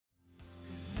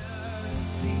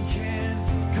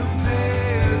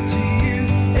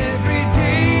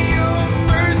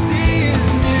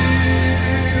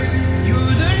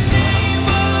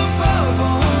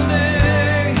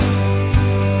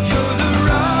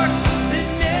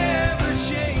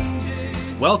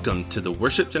Welcome to the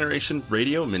Worship Generation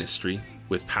Radio Ministry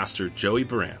with Pastor Joey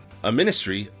Baran, a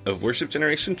ministry of Worship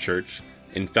Generation Church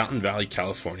in Fountain Valley,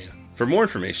 California. For more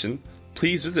information,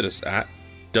 please visit us at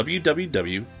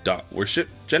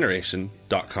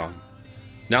www.worshipgeneration.com.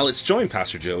 Now let's join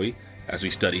Pastor Joey as we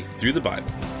study through the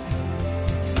Bible.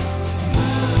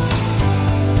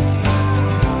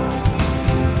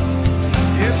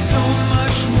 There's so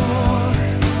much more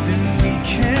than we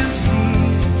can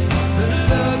see. The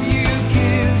love you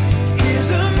give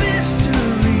is a mystery.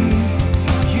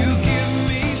 You give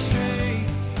me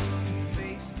strength to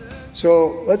face the...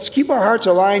 So let's keep our hearts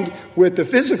aligned with the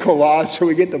physical law so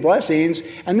we get the blessings,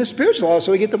 and the spiritual law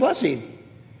so we get the blessing.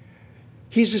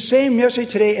 He's the same yesterday,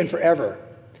 today, and forever.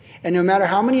 And no matter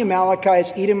how many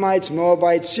Amalekites, Edomites,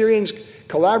 Moabites, Syrians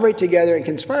collaborate together and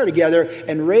conspire together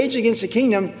and rage against the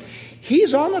kingdom,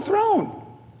 he's on the throne.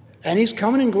 And he's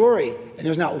coming in glory. And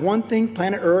there's not one thing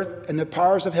planet Earth and the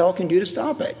powers of hell can do to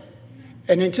stop it.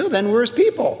 And until then, we're his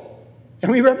people.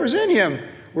 And we represent him.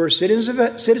 We're citizens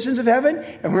of heaven,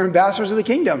 and we're ambassadors of the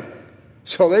kingdom.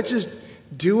 So let's just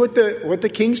do what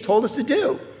the king's told us to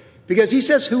do. Because he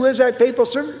says, who is that faithful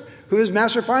servant who his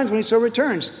master finds when he so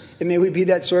returns? And may we be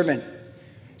that servant.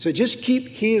 So just keep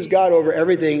he is God over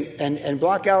everything and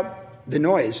block out the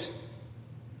noise.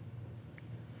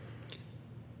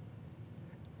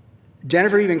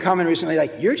 Jennifer even commented recently,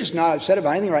 like, you're just not upset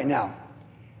about anything right now.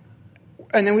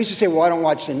 And then we used to say, well, I don't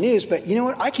watch the news. But you know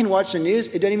what? I can watch the news.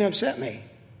 It doesn't even upset me.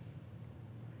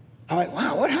 I'm like,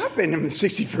 wow, what happened in the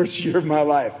 61st year of my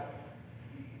life?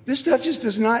 This stuff just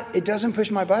it doesn't push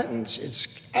my buttons.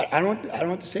 I don't know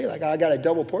what to say. Like, I got a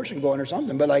double portion going or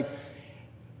something. But like,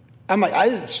 I'm like,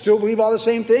 I still believe all the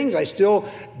same things.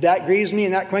 That grieves me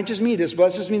and that quenches me. This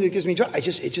blesses me, that gives me joy. I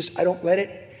don't let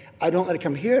it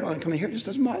come here. I don't let it come in here. It just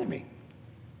doesn't bother me.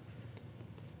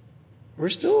 We're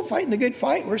still fighting the good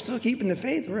fight. We're still keeping the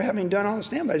faith. We're having done all the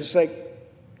standby. It's like,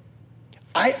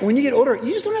 when you get older,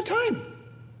 you just don't have time.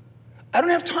 I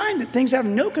don't have time that things I have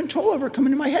no control over come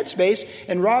into my headspace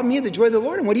and rob me of the joy of the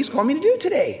Lord and what he's called me to do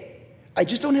today. I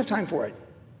just don't have time for it.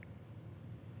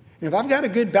 And if I've got a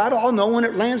good battle, I'll know when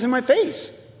it lands in my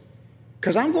face.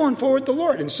 Because I'm going forward with the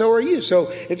Lord, and so are you.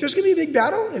 So if there's going to be a big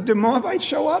battle, if the Moabites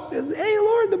show up, hey,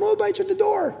 Lord, the Moabites are at the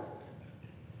door.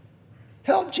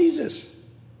 Help Jesus.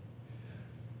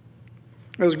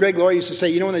 It was Greg Laurie used to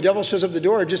say, when the devil shows up at the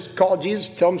door, just call Jesus,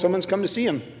 tell him someone's come to see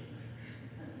him.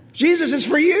 Jesus is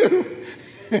for you.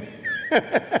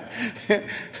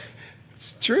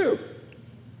 It's true.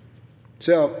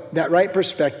 So that right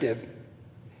perspective,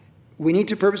 we need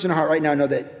to purpose in our heart right now know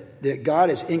that God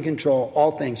is in control of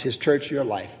all things, his church, your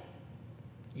life.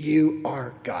 You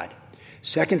are God.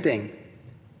 Second thing,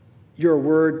 your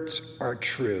words are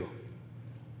true.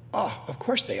 Oh, of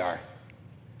course they are.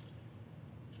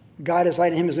 God is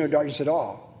light, in him is no darkness at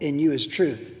all. In you is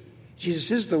truth.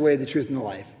 Jesus is the way, the truth, and the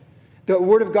life. The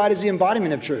word of God is the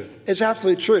embodiment of truth. It's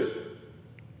absolute truth.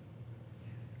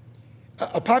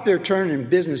 A popular term in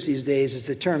business these days is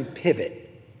the term pivot.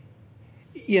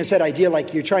 It's that idea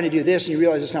like you're trying to do this and you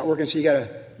realize it's not working, so you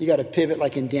got to pivot,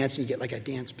 like in dancing, you get like a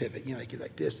dance pivot. Like you're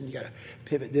like this and you got to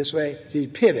pivot this way. So you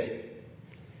pivot.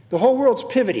 The whole world's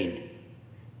pivoting.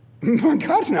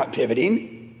 God's not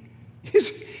pivoting.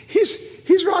 He's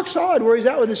rock solid where he's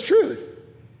at with his truth.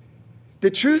 The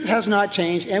truth has not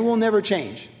changed and will never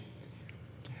change.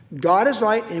 God is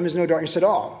light, and in him is no darkness at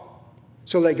all.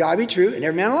 So let God be true and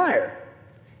every man a liar.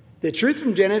 The truth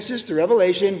from Genesis to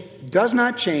Revelation does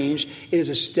not change. It is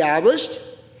established,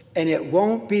 and it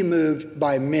won't be moved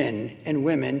by men and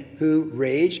women who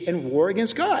rage and war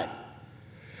against God.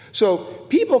 So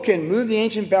people can move the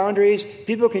ancient boundaries.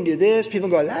 People can do this. People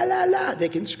can go, la, la, la. They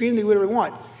can scream, do whatever they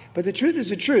want. But the truth is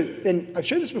the truth. And I've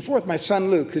shared this before with my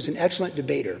son Luke, who's an excellent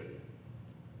debater.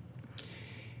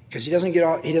 Because he doesn't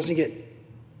get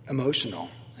emotional.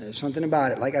 There's something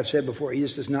about it. Like I've said before, he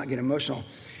just does not get emotional.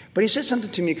 But he said something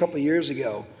to me a couple of years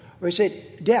ago where he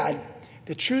said, Dad,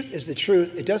 the truth is the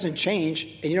truth. It doesn't change,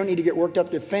 and you don't need to get worked up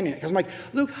to defend it. Because I'm like,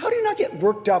 Luke, how do you not get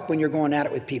worked up when you're going at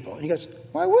it with people? And he goes,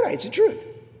 why would I? It's the truth.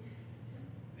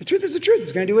 The truth is the truth.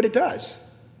 It's going to do what it does.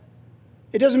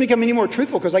 It doesn't become any more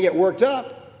truthful because I get worked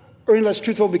up or any less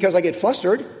truthful because I get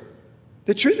flustered.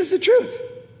 The truth is the truth.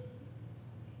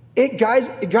 It guides.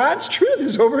 God's truth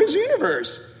is over his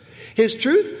universe. His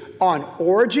truth on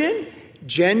origin,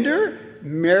 gender,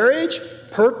 marriage,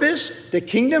 purpose, the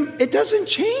kingdom, it doesn't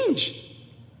change.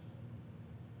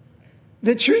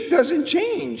 The truth doesn't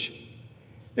change.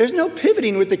 There's no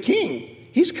pivoting with the king.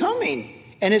 He's coming,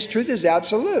 and his truth is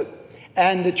absolute.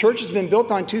 And the church has been built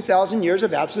on 2,000 years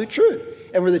of absolute truth.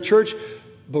 And where the church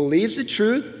believes the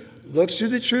truth, looks through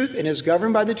the truth and is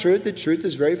governed by the truth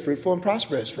is very fruitful and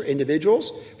prosperous for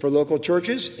individuals, for local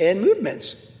churches, and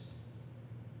movements.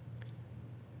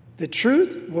 The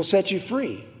truth will set you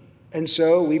free, and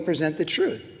so we present the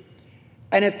truth.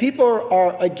 And if people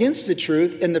are against the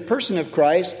truth in the person of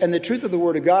Christ and the truth of the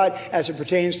Word of God as it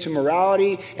pertains to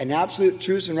morality and absolute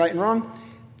truths and right and wrong,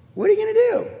 what are you going to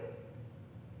do?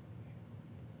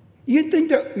 You'd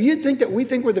think that we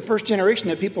think we're the first generation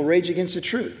that people rage against the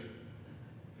truth.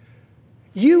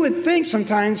 You would think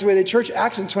sometimes the way the church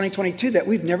acts in 2022 that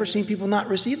we've never seen people not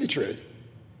receive the truth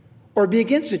or be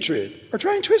against the truth or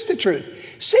try and twist the truth.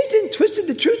 Satan twisted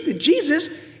the truth to Jesus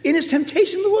in his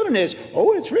temptation in the wilderness.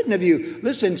 Oh, it's written of you.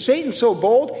 Listen, Satan's so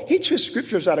bold, he twists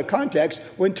scriptures out of context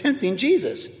when tempting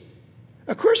Jesus.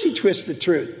 Of course he twists the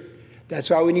truth. That's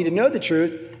why we need to know the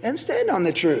truth and stand on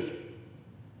the truth.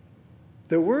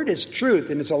 The word is truth,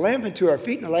 and it's a lamp unto our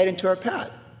feet and a light unto our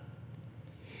path.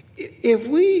 If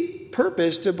we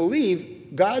purpose to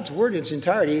believe God's word in its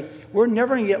entirety, we're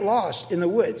never going to get lost in the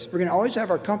woods. We're going to always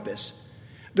have our compass.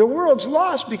 The world's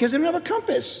lost because they don't have a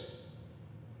compass.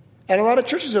 And a lot of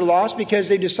churches are lost because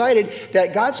they decided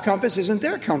that God's compass isn't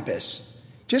their compass.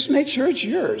 Just make sure it's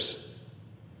yours.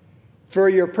 For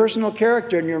your personal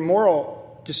character and your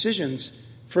moral decisions,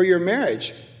 for your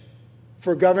marriage,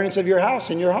 for governance of your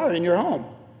house and your heart and your home.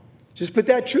 Just put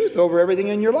that truth over everything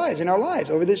in your lives, in our lives,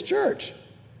 over this church.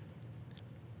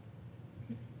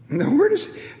 The word is,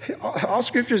 all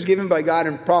scripture is given by God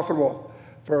and profitable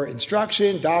for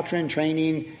instruction, doctrine,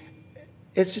 training.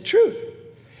 It's the truth.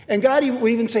 And God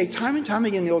would even say time and time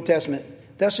again in the Old Testament,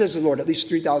 thus says the Lord, at least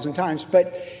 3,000 times,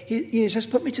 but he says,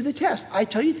 put me to the test. I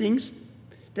tell you things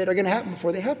that are going to happen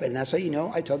before they happen. And that's how you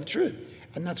know I tell the truth.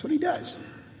 And that's what he does.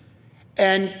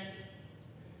 And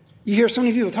you hear so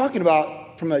many people talking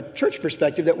about, from a church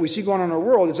perspective, that we see going on in our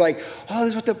world. It's like, oh, this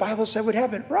is what the Bible said would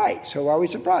happen. Right. So why are we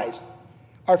surprised?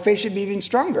 Our faith should be even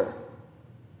stronger.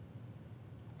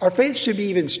 Our faith should be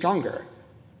even stronger.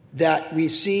 That we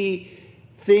see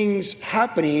things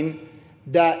happening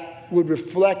that would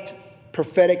reflect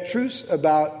prophetic truths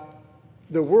about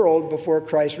the world before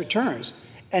Christ returns.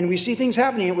 And we see things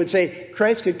happening that would say,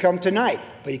 Christ could come tonight,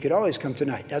 but he could always come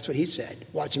tonight. That's what he said.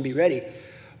 Watch and be ready.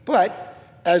 But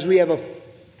as we have a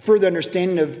further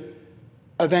understanding of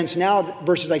events now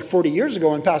versus like 40 years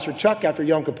ago when Pastor Chuck, after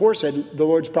Yom Kippur, said the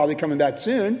Lord's probably coming back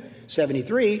soon,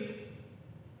 73,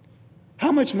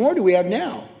 how much more do we have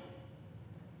now?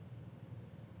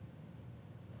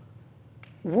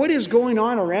 What is going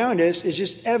on around us is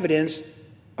just evidence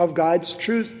of God's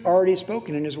truth already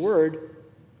spoken in his word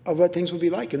of what things will be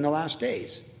like in the last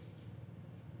days.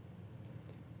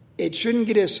 It shouldn't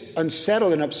get us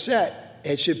unsettled and upset.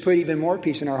 It should put even more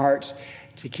peace in our hearts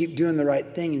to keep doing the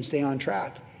right thing and stay on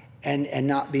track and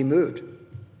not be moved.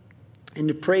 And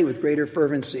to pray with greater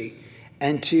fervency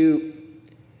and to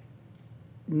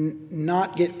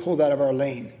not get pulled out of our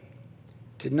lane.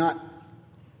 To not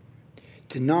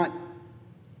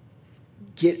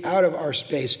get out of our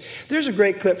space. There's a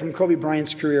great clip from Kobe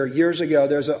Bryant's career years ago.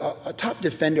 There's a top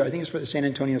defender, I think it's for the San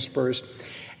Antonio Spurs,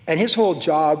 and his whole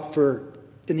job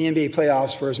in the NBA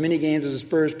playoffs for as many games as the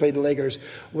Spurs played the Lakers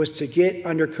was to get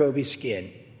under Kobe's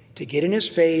skin, to get in his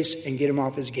face and get him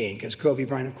off his game, because Kobe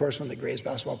Bryant, of course, one of the greatest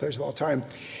basketball players of all time.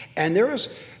 And there was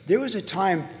a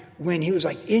time when he was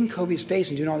like in Kobe's face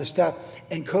and doing all this stuff,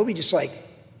 and Kobe just like,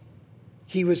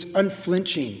 he was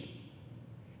unflinching.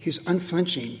 He was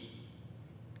unflinching.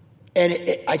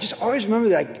 And I just always remember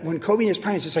that when Kobe in his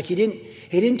prime, it's just like he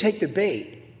didn't take the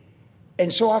bait.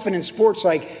 And so often in sports,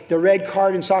 like the red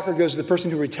card in soccer goes to the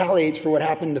person who retaliates for what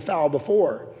happened in the foul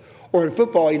before. Or in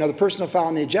football, the personal foul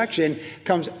and the ejection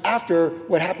comes after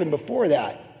what happened before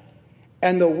that.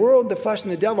 And the world, the flesh,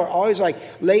 and the devil are always like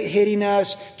late hitting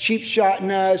us, cheap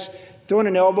shotting us, throwing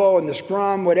an elbow in the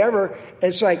scrum, whatever.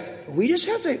 It's like we just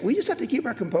have to keep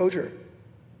our composure.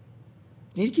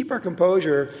 We need to keep our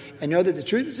composure and know that the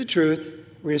truth is the truth.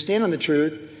 We're going to stand on the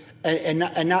truth and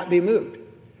not be moved.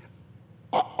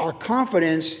 Our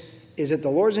confidence is that the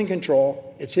Lord's in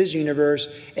control. It's his universe,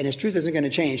 and his truth isn't going to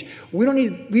change. We don't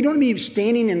need to be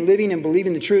standing and living and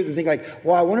believing the truth and think like,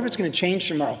 well, I wonder if it's going to change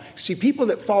tomorrow. See, people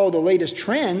that follow the latest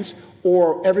trends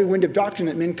or every wind of doctrine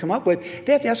that men come up with,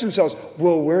 they have to ask themselves,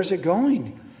 well, where's it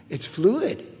going? It's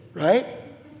fluid, right?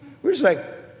 We're just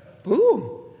like,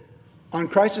 boom. On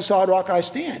Christ the solid rock I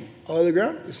stand. All of the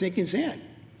ground is sinking sand.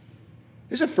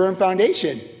 There's a firm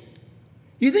foundation.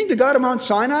 You think the God of Mount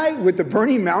Sinai with the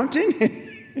burning mountain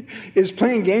is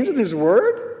playing games with his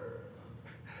word?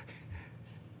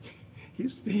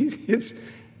 He's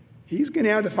going to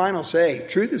have the final say.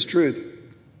 Truth is truth.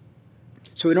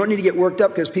 So we don't need to get worked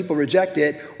up because people reject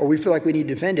it or we feel like we need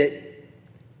to defend it.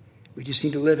 We just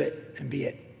need to live it and be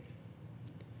it.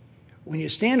 We need to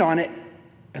stand on it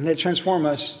and let it transform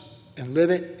us and live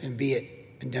it and be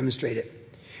it and demonstrate it.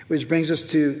 Which brings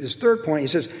us to this third point. He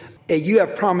says, you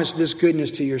have promised this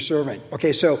goodness to your servant.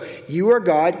 Okay, so you are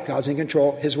God. God's in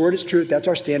control. His word is truth. That's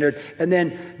our standard. And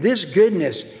then this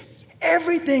goodness,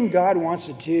 everything God wants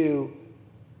to do,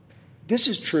 this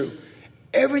is true.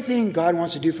 Everything God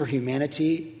wants to do for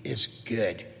humanity is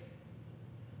good.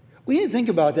 We need to think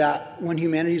about that when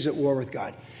humanity is at war with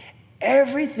God.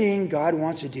 Everything God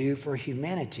wants to do for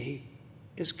humanity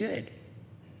is good.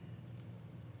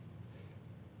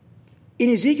 In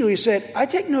Ezekiel, he said, I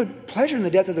take no pleasure in the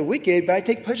death of the wicked, but I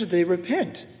take pleasure that they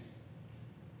repent.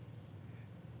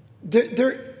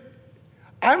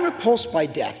 I'm repulsed by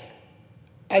death.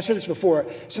 I've said this before.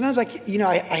 Sometimes, I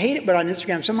hate it, but on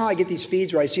Instagram, somehow I get these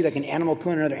feeds where I see like an animal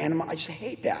killing another animal. I just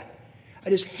hate that.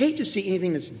 I just hate to see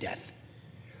anything that's death.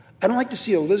 I don't like to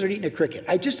see a lizard eating a cricket.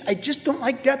 I just don't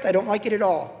like death. I don't like it at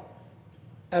all.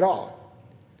 At all.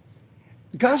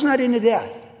 God's not into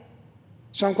death.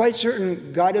 So I'm quite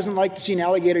certain God doesn't like to see an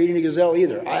alligator eating a gazelle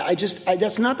either.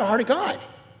 That's not the heart of God.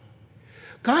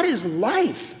 God is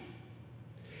life.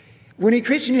 When he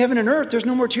creates a new heaven and earth, there's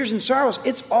no more tears and sorrows.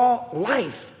 It's all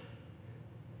life.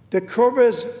 The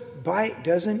cobra's bite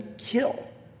doesn't kill.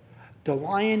 The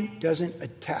lion doesn't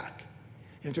attack.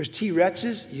 If there's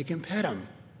T-Rexes, you can pet them.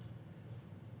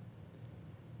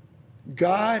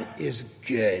 God is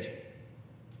good.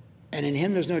 And in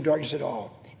him there's no darkness at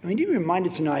all. And we need to be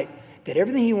reminded tonight that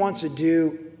everything he wants to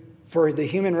do for the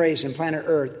human race and planet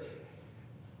Earth,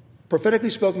 prophetically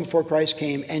spoken before Christ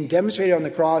came and demonstrated on the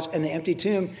cross and the empty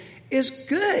tomb, is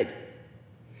good.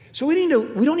 So we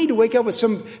don't need to wake up with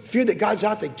some fear that God's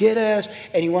out to get us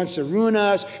and he wants to ruin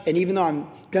us. And even though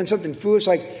I've done something foolish,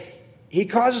 he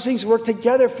causes things to work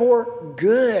together for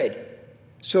good.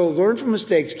 So learn from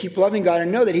mistakes, keep loving God,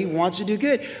 and know that he wants to do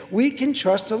good. We can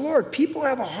trust the Lord. People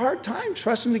have a hard time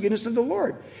trusting the goodness of the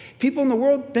Lord. People in the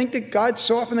world think that God's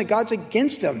so often that God's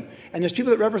against them. And there's people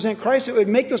that represent Christ that would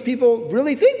make those people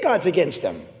really think God's against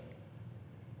them.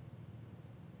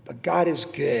 But God is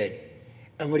good.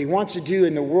 And what he wants to do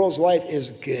in the world's life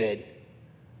is good.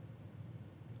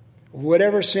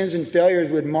 Whatever sins and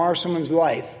failures would mar someone's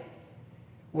life,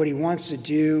 what he wants to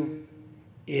do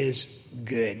is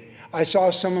good. I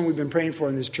saw someone we've been praying for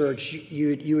in this church.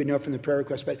 You would know from the prayer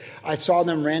request, but I saw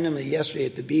them randomly yesterday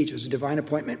at the beach. It was a divine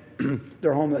appointment.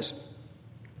 They're homeless.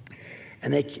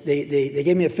 And they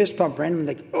gave me a fist pump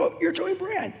randomly, like, oh, you're Joey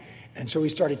Brand. And so we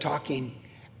started talking.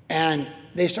 And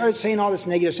they started saying all this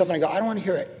negative stuff. And I go, I don't want to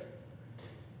hear it.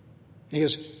 And he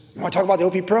goes, you want to talk about the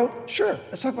OP Pro? Sure,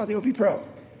 let's talk about the OP Pro.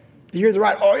 You're the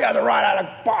right. Oh, yeah, the right.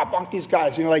 I'd bonk these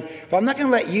guys. But I'm not going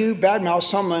to let you badmouth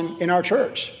someone in our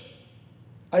church.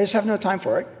 I just have no time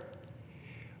for it.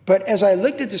 But as I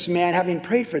looked at this man, having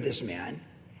prayed for this man,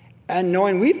 and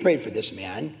knowing we've prayed for this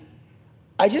man,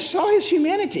 I just saw his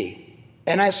humanity.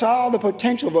 And I saw all the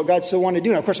potential of what God still wanted to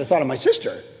do. And of course, I thought of my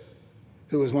sister,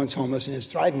 who was once homeless and is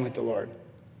thriving with the Lord.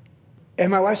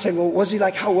 And my wife said, well, was he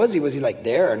like, how was he? Was he like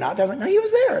there or not there? I'm like, no, he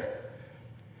was there.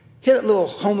 He had that little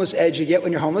homeless edge you get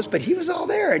when you're homeless, but he was all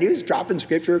there. And he was dropping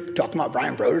scripture, talking about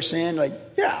Brian Broderson.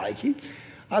 I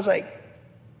was like,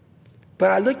 but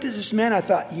I looked at this man, I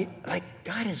thought,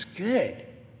 God is good.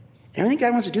 And everything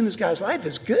God wants to do in this guy's life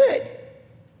is good.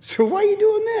 So why are you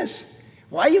doing this?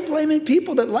 Why are you blaming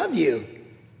people that love you?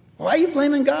 Why are you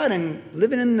blaming God and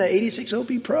living in the 86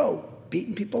 OP Pro,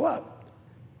 beating people up?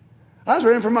 I was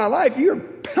running for my life. You were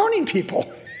pounding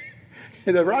people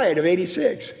in the riot of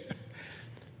 86.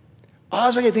 All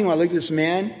I can think when I look at this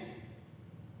man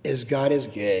is God is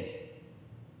good.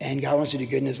 And God wants to do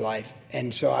good in his life.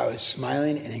 And so I was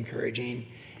smiling and encouraging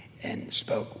and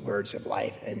spoke words of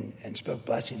life and spoke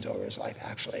blessings over his life,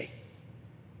 actually.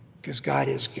 Because God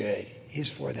is good. He's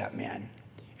for that man.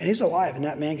 And he's alive, and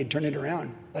that man can turn it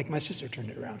around like my sister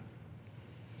turned it around.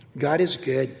 God is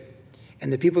good.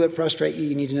 And the people that frustrate you,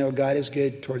 you need to know God is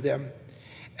good toward them.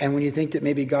 And when you think that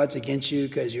maybe God's against you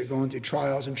because you're going through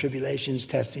trials and tribulations,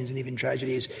 testings, and even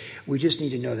tragedies, we just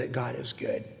need to know that God is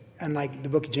good. And like the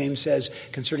book of James says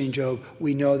concerning Job,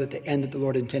 we know that the end that the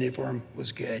Lord intended for him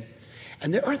was good.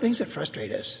 And there are things that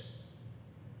frustrate us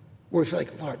where we feel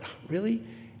like, Lord, really?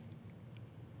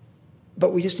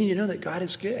 But we just need to know that God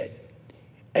is good.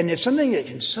 And if something that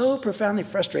can so profoundly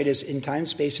frustrate us in time,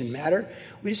 space, and matter,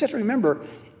 we just have to remember,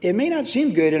 it may not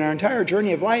seem good in our entire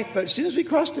journey of life, but as soon as we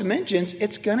cross dimensions,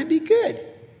 it's going to be good.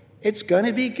 It's going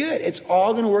to be good. It's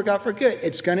all going to work out for good.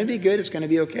 It's going to be good. It's going to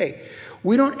be okay.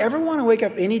 We don't ever want to wake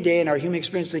up any day in our human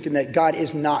experience thinking that God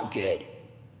is not good.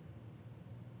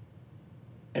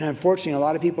 And unfortunately, a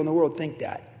lot of people in the world think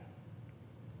that.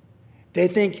 They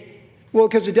think Well,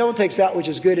 because the devil takes that which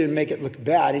is good and make it look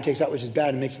bad. He takes that which is bad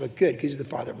and makes it look good because he's the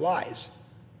father of lies.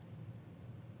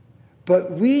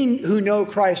 But we who know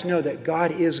Christ know that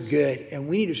God is good, and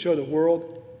we need to show the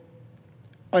world,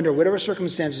 under whatever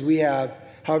circumstances we have,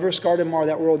 however scarred and marred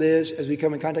that world is, as we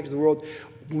come in contact with the world,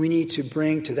 we need to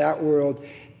bring to that world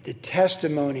the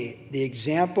testimony, the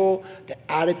example,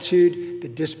 the attitude, the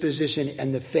disposition,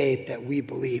 and the faith that we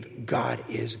believe God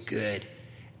is good.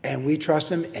 And we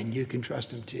trust him, and you can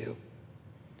trust him too.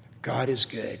 God is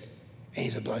good, and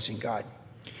he's a blessing God.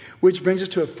 Which brings us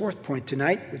to a fourth point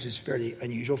tonight, which is fairly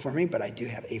unusual for me, but I do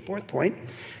have a fourth point,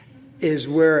 is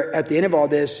where at the end of all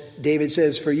this, David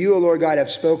says, "For you, O Lord God, have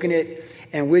spoken it,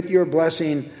 and with your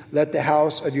blessing, let the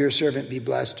house of your servant be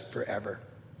blessed forever."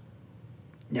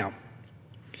 Now,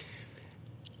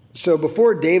 so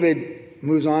before David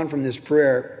moves on from this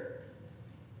prayer,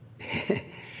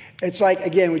 it's like,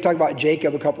 again, we talked about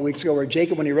Jacob a couple weeks ago, where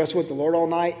Jacob, when he wrestled with the Lord all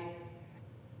night,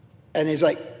 and he's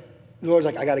like, the Lord's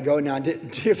like, "I got to go now."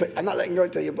 He's like, "I'm not letting go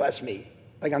until you bless me."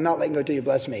 Like, "I'm not letting go until you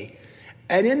bless me."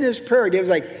 And in this prayer,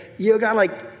 David's like, "You got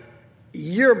like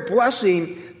your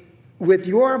blessing, with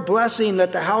your blessing,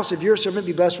 let the house of your servant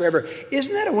be blessed forever."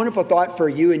 Isn't that a wonderful thought for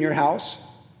you and your house,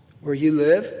 where you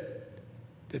live,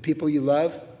 the people you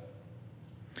love?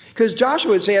 Because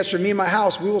Joshua would say, "As for me and my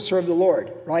house, we will serve the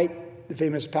Lord," right? The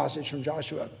famous passage from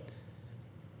Joshua.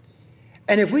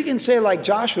 And if we can say like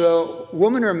Joshua,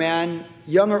 woman or man,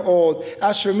 young or old,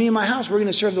 "As for me and my house, we're going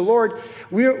to serve the Lord,"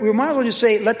 we might as well just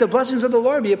say, "Let the blessings of the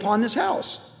Lord be upon this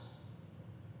house."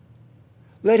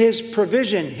 Let his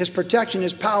provision, his protection,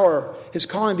 his power, his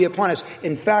calling be upon us.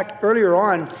 In fact, earlier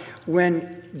on,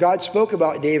 when God spoke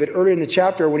about David, earlier in the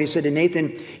chapter, when he said to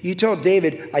Nathan, "You told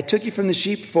David, I took you from the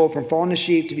sheepfold, from fallen to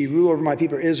sheep, to be ruler over my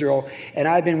people Israel, and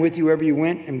I've been with you wherever you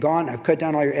went and gone. I've cut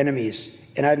down all your enemies,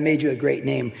 and I've made you a great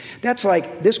name." That's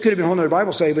like, this could have been a whole other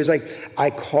Bible study, but it's like, I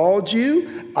called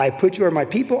you, I put you over my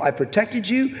people, I protected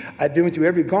you, I've been with you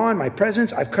wherever you've gone, my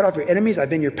presence, I've cut off your enemies, I've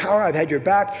been your power, I've had your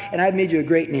back, and I've made you a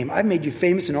great name. I've made you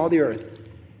famous in all the earth.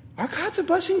 Our God's a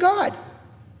blessing God.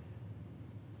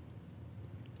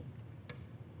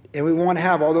 And we want to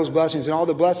have all those blessings, and all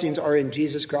the blessings are in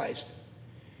Jesus Christ.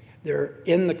 They're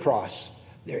in the cross.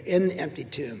 They're in the empty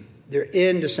tomb. They're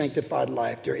in the sanctified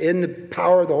life. They're in the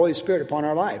power of the Holy Spirit upon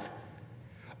our life.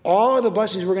 All of the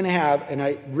blessings we're going to have, and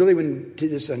I really went into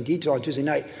this in detail on Tuesday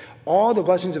night, all the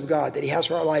blessings of God that he has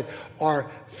for our life are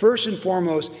first and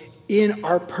foremost in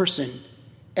our person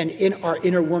and in our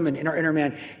inner woman, in our inner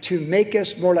man, to make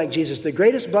us more like Jesus. The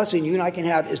greatest blessing you and I can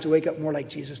have is to wake up more like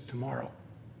Jesus tomorrow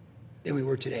than we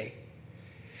were today.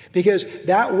 Because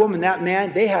that woman, that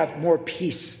man, they have more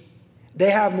peace. They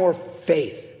have more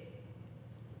faith.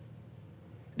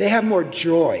 They have more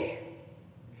joy.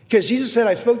 Because Jesus said,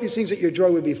 "I spoke these things that your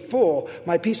joy would be full.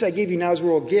 My peace I give you now as the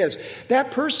world gives." That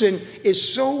person is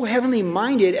so heavenly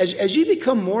minded. As you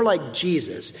become more like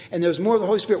Jesus, and there's more of the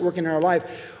Holy Spirit working in our life,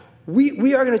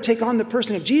 we are going to take on the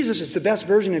person of Jesus. It's the best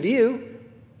version of you.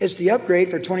 It's the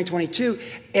upgrade for 2022.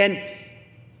 And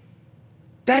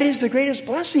that is the greatest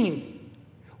blessing.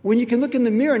 When you can look in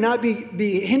the mirror and not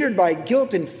be hindered by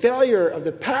guilt and failure of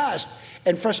the past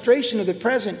and frustration of the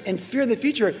present and fear of the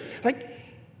future. Like,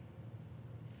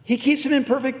 he keeps them in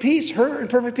perfect peace, her in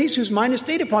perfect peace, whose mind is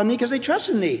stayed upon thee because they trust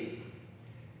in thee.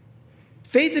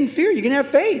 Faith and fear, you're going to have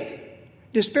faith.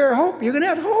 Despair or hope, you're going to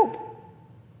have hope.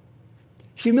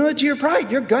 Humility or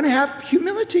pride, you're going to have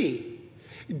humility.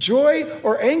 Joy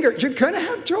or anger, you're going to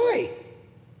have joy.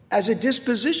 As a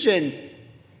disposition,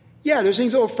 yeah, there's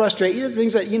things that will frustrate you,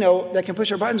 things that, that can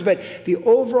push our buttons, but the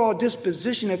overall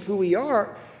disposition of who we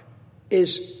are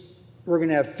is we're going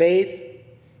to have faith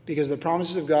because of the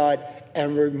promises of God,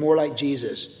 and we're more like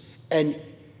Jesus. And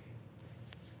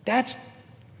that's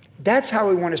how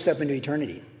we want to step into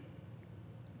eternity.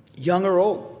 Young or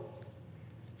old.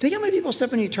 Think how many people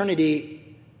step into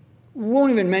eternity,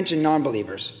 won't even mention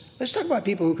non-believers. Let's talk about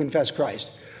people who confess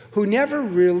Christ, who never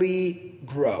really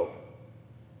grow,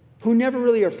 who never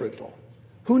really are fruitful,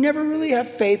 who never really have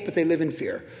faith, but they live in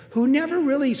fear, who never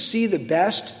really see the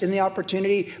best in the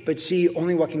opportunity, but see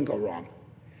only what can go wrong.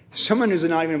 Someone who's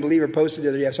not even a believer posted the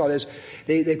other day, I saw this,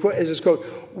 they quote this quote,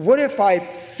 "What if I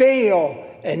fail?"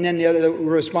 And then the other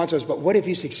response was, "But what if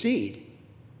you succeed?"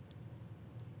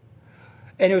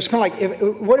 And it was kind of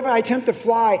like, what if I attempt to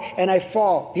fly and I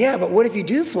fall? Yeah, but what if you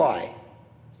do fly?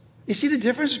 You see the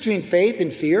difference between faith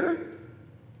and fear?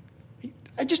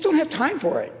 I just don't have time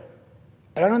for it.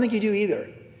 And I don't think you do either.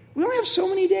 We only have so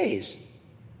many days.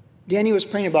 Danny was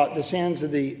praying about the sands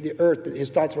of the earth. His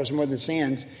thoughts were more than the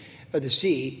sands of the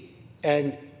sea.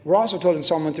 And we're also told in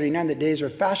Psalm 139 that days are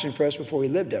fashioned for us before we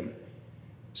lived them.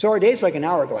 So our day's like an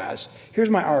hourglass. Here's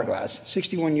my hourglass,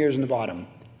 61 years in the bottom.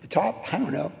 The top, I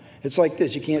don't know. It's like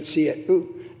this. You can't see it.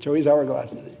 Ooh, Joey's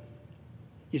hourglass.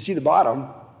 You see the bottom,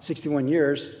 61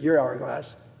 years, your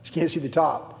hourglass. You can't see the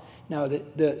top. Now,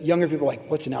 the younger people are like,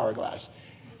 what's an hourglass?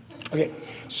 Okay,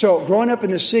 so growing up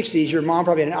in the 60s, your mom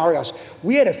probably had an hourglass.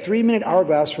 We had a 3-minute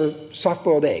hourglass for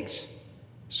soft-boiled eggs.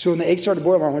 So when the eggs started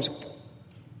boiling, Mom went,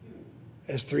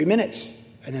 it was 3 minutes,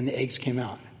 and then the eggs came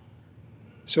out.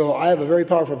 So I have a very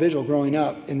powerful visual growing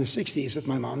up in the 60s with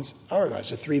my mom's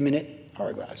hourglass, a 3-minute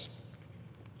hourglass.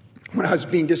 When I was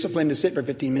being disciplined to sit for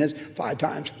 15 minutes, 5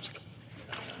 times.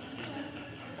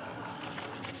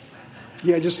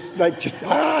 Yeah, I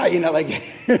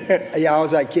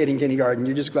was that kid in kindergarten.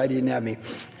 You're just glad you didn't have me.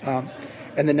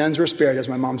 And the nuns were spared, as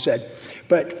my mom said.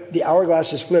 But the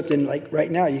hourglass is flipped, and like right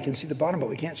now, you can see the bottom, but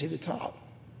we can't see the top.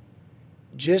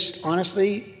 Just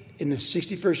honestly, in the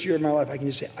 61st year of my life, I can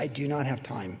just say, I do not have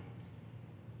time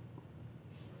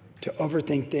to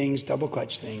overthink things, double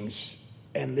clutch things,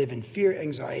 and live in fear,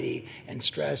 anxiety, and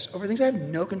stress over things I have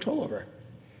no control over.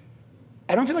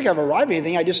 I don't feel like I've arrived at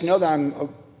anything. I just know that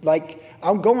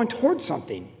I'm going towards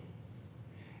something.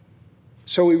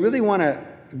 So we really want to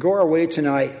go our way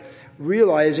tonight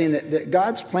realizing that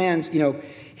God's plans,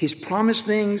 He's promised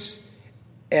things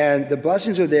and the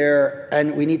blessings are there,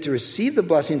 and we need to receive the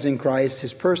blessings in Christ,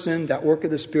 His person, that work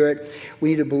of the Spirit. We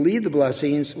need to believe the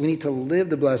blessings. We need to live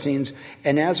the blessings.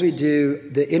 And as we do,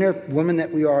 the inner woman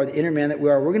that we are, the inner man that we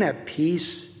are, we're going to have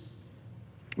peace.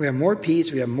 We have more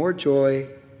peace. We have more joy.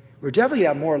 We're definitely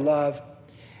going to have more love.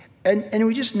 And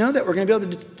we just know that we're going to be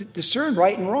able to discern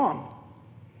right and wrong.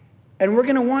 And we're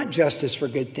going to want justice for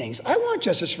good things. I want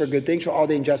justice for good things for all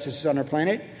the injustices on our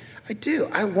planet. I do.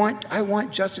 I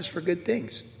want justice for good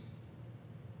things.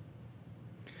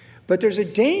 But there's a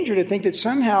danger to think that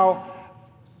somehow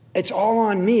it's all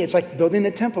on me. It's like building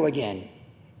the temple again.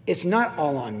 It's not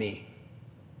all on me.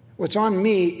 What's on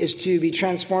me is to be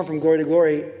transformed from glory to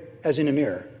glory as in a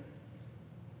mirror.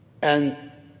 And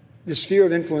the sphere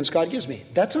of influence God gives me,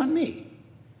 that's on me.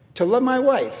 To love my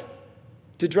wife,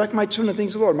 to direct my children to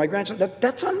things of the Lord, my grandchildren,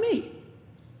 that's on me.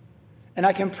 And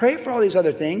I can pray for all these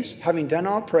other things. Having done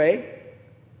all, pray.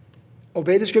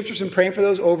 Obey the scriptures and praying for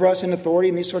those over us in authority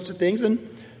and these sorts of things. And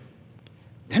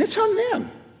then it's on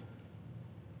them.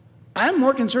 I'm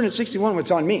more concerned at 61 what's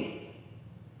on me.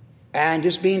 And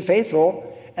just being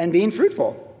faithful and being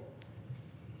fruitful.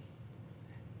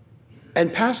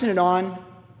 And passing it on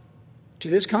to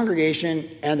this congregation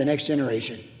and the next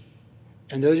generation.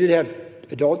 And those of you that have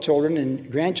adult children and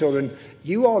grandchildren,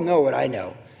 you all know what I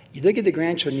know. You look at the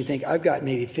grandchildren, you think, I've got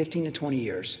maybe 15 to 20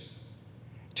 years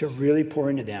to really pour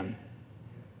into them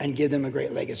and give them a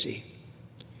great legacy.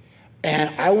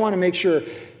 And I want to make sure,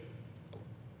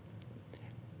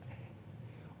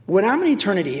 when I'm in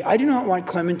eternity, I do not want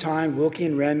Clementine, Wilkie,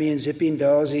 and Remy, and Zippy, and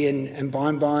Velzy, and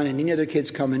Bon Bon, and any other kids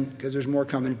coming, because there's more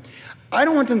coming. I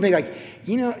don't want them to think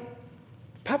like,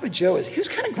 Papa Joe he was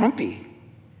kind of grumpy.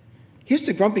 He was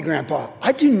the grumpy grandpa.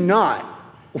 I do not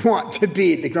want to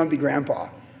be the grumpy grandpa.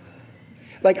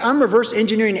 Like, I'm reverse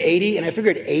engineering 80, and I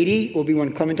figured 80 will be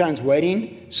when Clementine's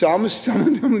wedding. So I'm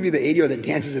going to be the 80 that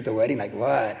dances at the wedding. Like,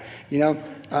 what?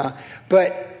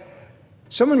 But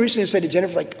someone recently said to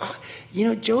Jennifer,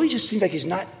 Joey just seems like he's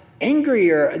not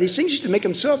angry, or these things used to make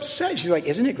him so upset. She's like,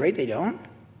 isn't it great they don't?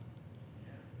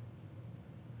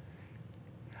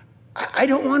 I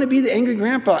don't want to be the angry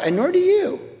grandpa, and nor do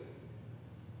you.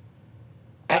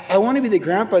 I want to be the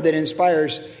grandpa that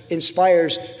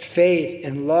inspires faith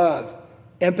and love,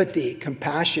 empathy,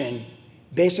 compassion,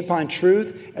 based upon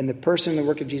truth and the person and the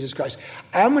work of Jesus Christ.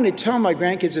 I'm going to tell my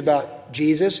grandkids about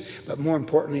Jesus, but more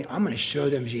importantly, I'm going to show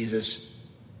them Jesus.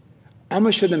 I'm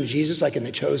going to show them Jesus like in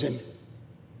The Chosen,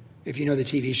 if you know the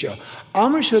TV show.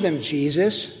 I'm going to show them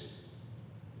Jesus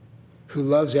who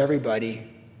loves everybody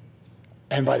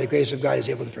and by the grace of God is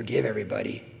able to forgive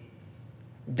everybody.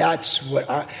 That's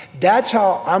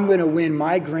how I'm going to win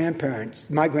my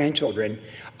grandchildren.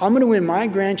 I'm going to win my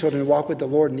grandchildren to walk with the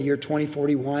Lord in the year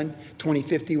 2041,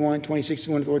 2051,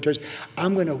 2061 if the Lord turns.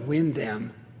 I'm going to win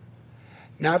them.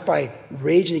 Not by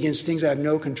raging against things I have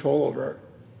no control over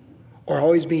or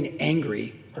always being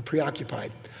angry or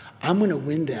preoccupied. I'm going to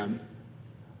win them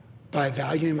by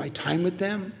valuing my time with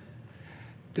them,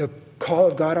 the call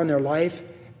of God on their life,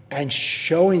 and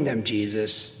showing them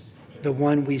Jesus, the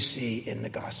one we see in the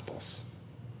Gospels.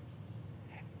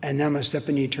 And then I'm going to step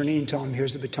into eternity and tell them,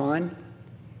 here's the baton.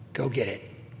 Go get it.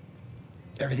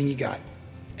 Everything you got.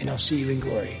 And I'll see you in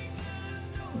glory.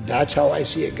 That's how I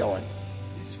see it going.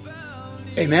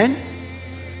 Amen?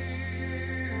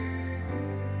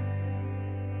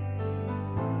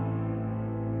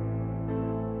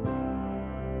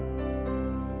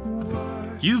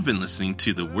 You've been listening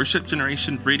to the Worship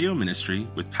Generation Radio Ministry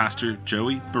with Pastor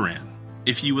Joey Baran.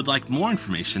 If you would like more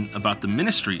information about the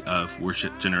ministry of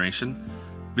Worship Generation,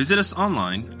 visit us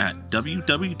online at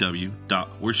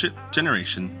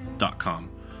www.worshipgeneration.com,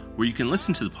 where you can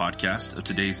listen to the podcast of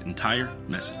today's entire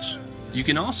message. You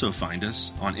can also find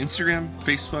us on Instagram,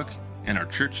 Facebook, and our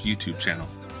church YouTube channel.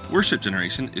 Worship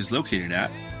Generation is located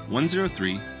at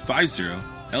 10350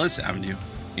 Ellis Avenue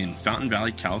in Fountain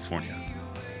Valley, California.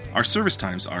 Our service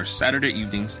times are Saturday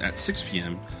evenings at 6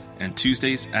 p.m. and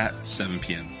Tuesdays at 7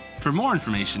 p.m. For more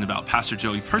information about Pastor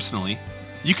Joey personally,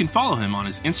 you can follow him on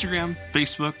his Instagram,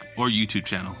 Facebook, or YouTube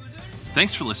channel.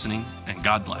 Thanks for listening, and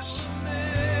God bless.